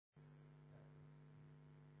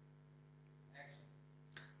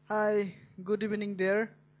Hi, good evening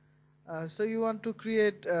there. So you want to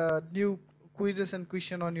create new quizzes and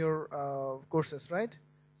question on your courses, right?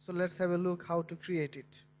 So let's have a look how to create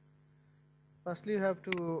it. Firstly, you have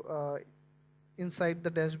to inside the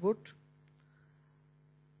dashboard,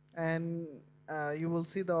 and you will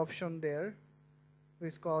see the option there, which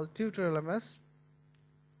is called Tutor LMS.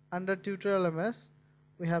 Under Tutor LMS,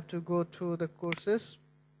 we have to go to the courses,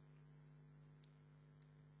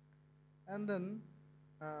 and then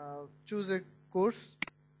choose a course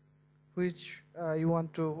which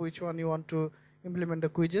which one you want to implement the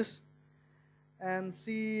quizzes, and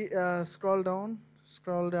see scroll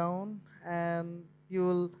down, and you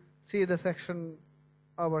will see the section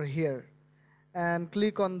over here, and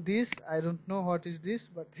click on this. I don't know what is this,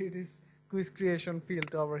 but it is quiz creation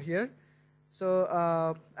field over here. So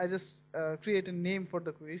I just create a name for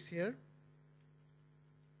the quiz here,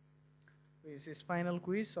 which is final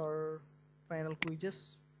quiz or final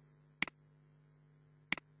quizzes.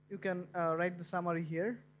 You can write the summary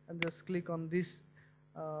here and just click on this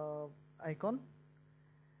icon,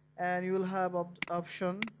 and you will have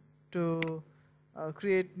option to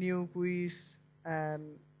create new quiz,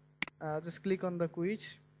 and just click on the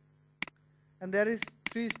quiz, and there is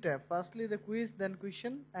 3 steps. Firstly the quiz, then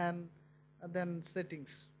question, and then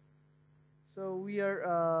settings. So we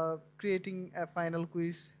are creating a final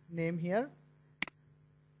quiz name here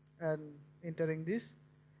and entering this,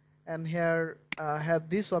 and here have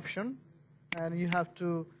this option, and you have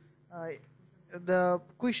to the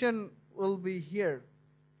question will be here.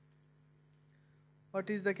 What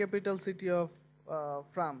is the capital city of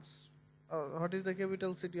France? What is the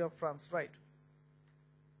capital city of France, right?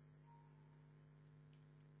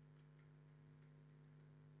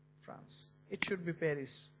 France. It should be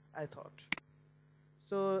Paris, I thought.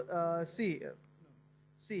 So see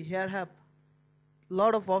here have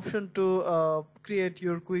lot of option to create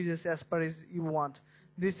your quizzes as per as you want.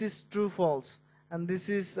 This is true false, and this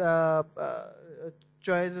is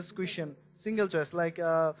choices question, single choice, like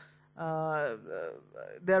there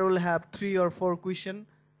will have 3 or 4 question,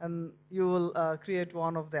 and you will create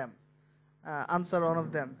one of them, answer one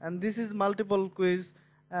of them, and this is multiple quiz,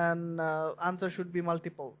 and answer should be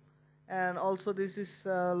multiple. And also this is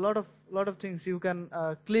a lot of things you can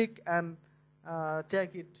click and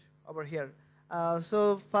check it over here.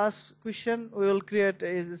 So first question we will create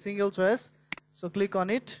is a single choice, so click on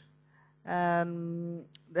it, and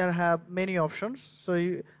there have many options.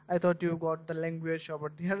 So I thought you got the language over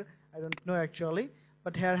there. I don't know actually,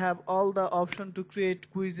 but here have all the option to create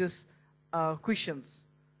quizzes, questions.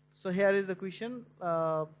 So here is the question.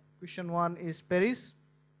 Question 1 is Paris,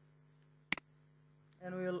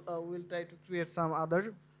 and we'll try to create some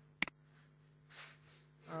other.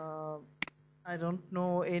 I don't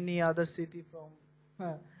know any other city from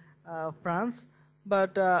France,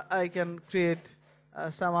 but I can create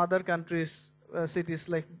some other countries, cities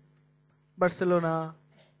like Barcelona,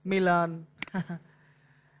 Milan,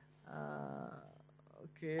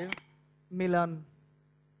 okay, Milan,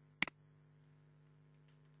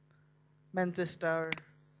 Manchester.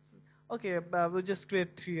 Okay, we'll just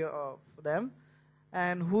create 3 of them,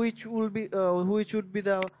 and which would be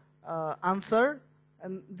the answer,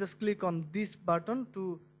 and just click on this button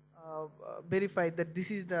to verify that this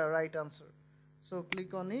is the right answer. So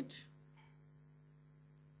click on it,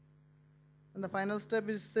 and the final step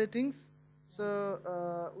is settings.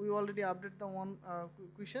 So we already updated the one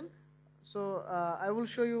question, so I will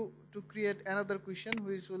show you to create another question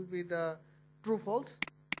which will be the true false.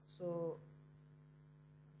 So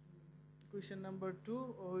question number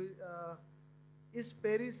 2, is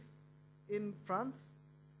Paris in France?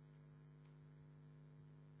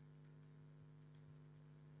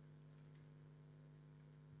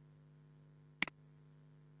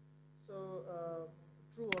 So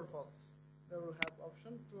true or false, there will have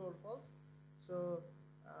option true or false. So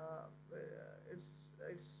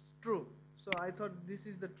it's true, so I thought this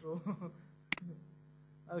is the true.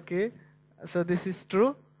 Okay, so this is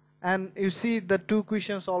true, and you see the 2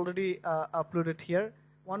 questions already uploaded here.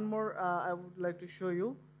 One more I would like to show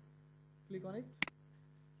you. Click on it,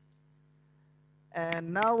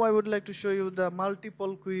 and now I would like to show you the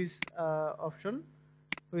multiple quiz option,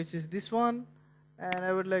 which is this one, and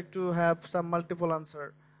I would like to have some multiple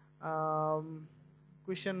answer.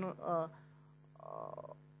 Question,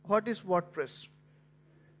 what is WordPress?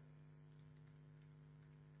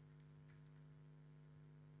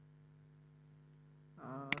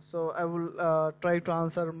 So I will try to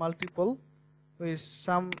answer multiple with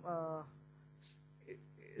some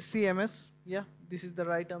CMS. Yeah, this is the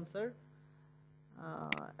right answer.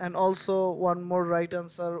 And also one more right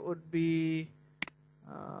answer would be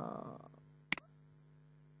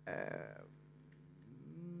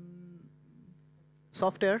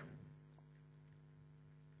software.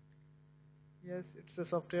 Yes, it's a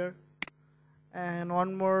software. And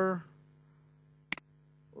one more,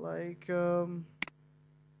 like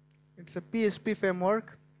it's a PHP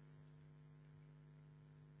framework.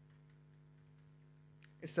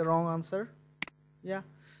 It's the wrong answer. Yeah,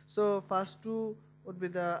 so first two would be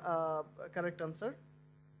the correct answer.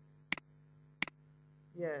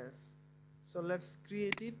 Yes, so let's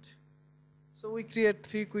create it. So we create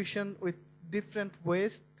 3 questions with different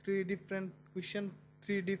ways, 3 different question,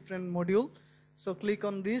 3 different module. So click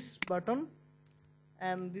on this button,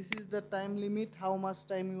 and this is the time limit, how much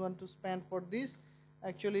time you want to spend for this.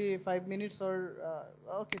 Actually 5 minutes or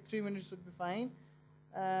okay, 3 minutes would be fine.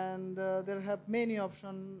 And there have many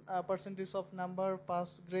options, percentage of number,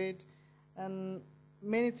 pass grade, and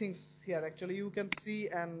many things here. Actually you can see,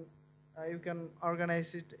 and you can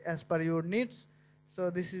organize it as per your needs. So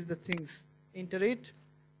this is the things, enter it,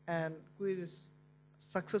 and quiz is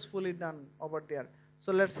successfully done over there.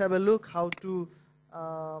 So let's have a look how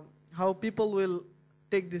people will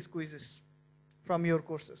take these quizzes from your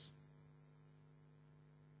courses.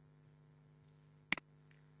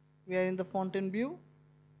 We are in the front-end view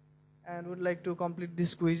and would like to complete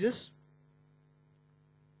these quizzes.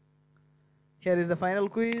 Here is the final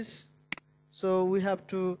quiz. So we have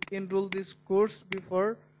to enroll this course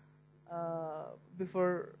before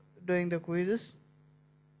doing the quizzes.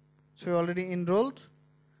 So we already enrolled,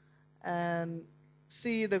 and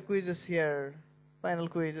see the quizzes here, final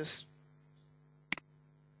quizzes.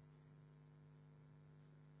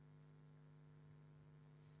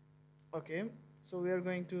 Okay, so we are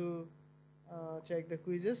going to check the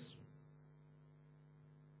quizzes.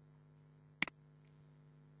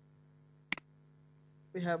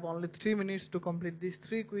 We have only 3 minutes to complete these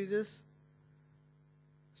 3 quizzes.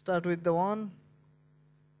 Start with the one.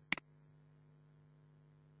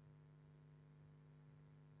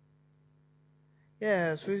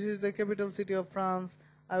 Yes, which is the capital city of France?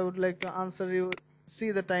 I would like to answer you.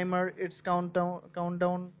 See the timer, it's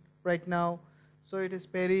countdown right now. So it is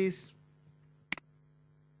Paris.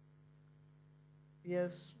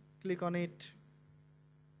 Yes, click on it.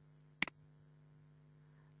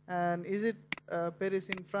 And is it Paris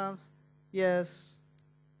in France? Yes.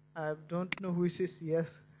 I don't know which is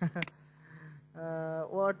yes.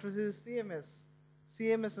 What is CMS?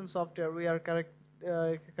 CMS and software. We are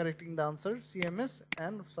correcting the answer. CMS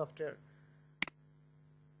and software.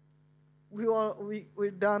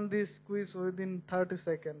 We done this quiz within 30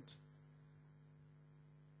 seconds.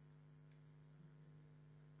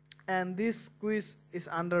 And this quiz is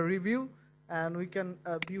under review, and we can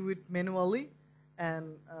view it manually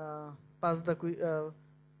and pass the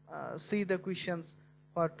see the questions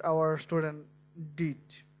what our student did.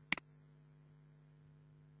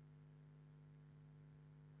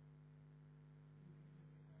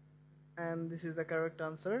 And this is the correct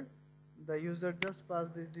answer. The user just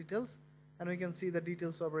passed these details, and we can see the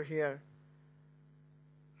details over here.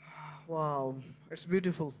 Wow, it's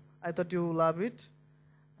beautiful. I thought you love it,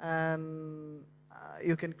 and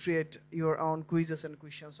you can create your own quizzes and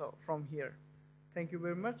questions from here. Thank you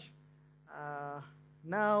very much.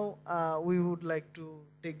 Now we would like to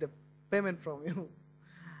take the payment from you.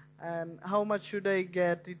 And how much should I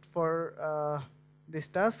get it for this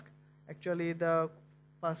task? Actually the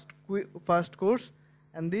first course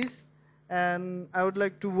and this, and I would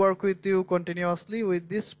like to work with you continuously with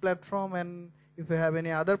this platform, and if you have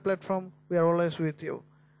any other platform, we are always with you.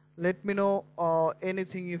 Let me know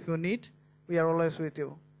anything if you need. We are always with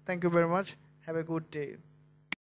you. Thank you very much. Have a good day.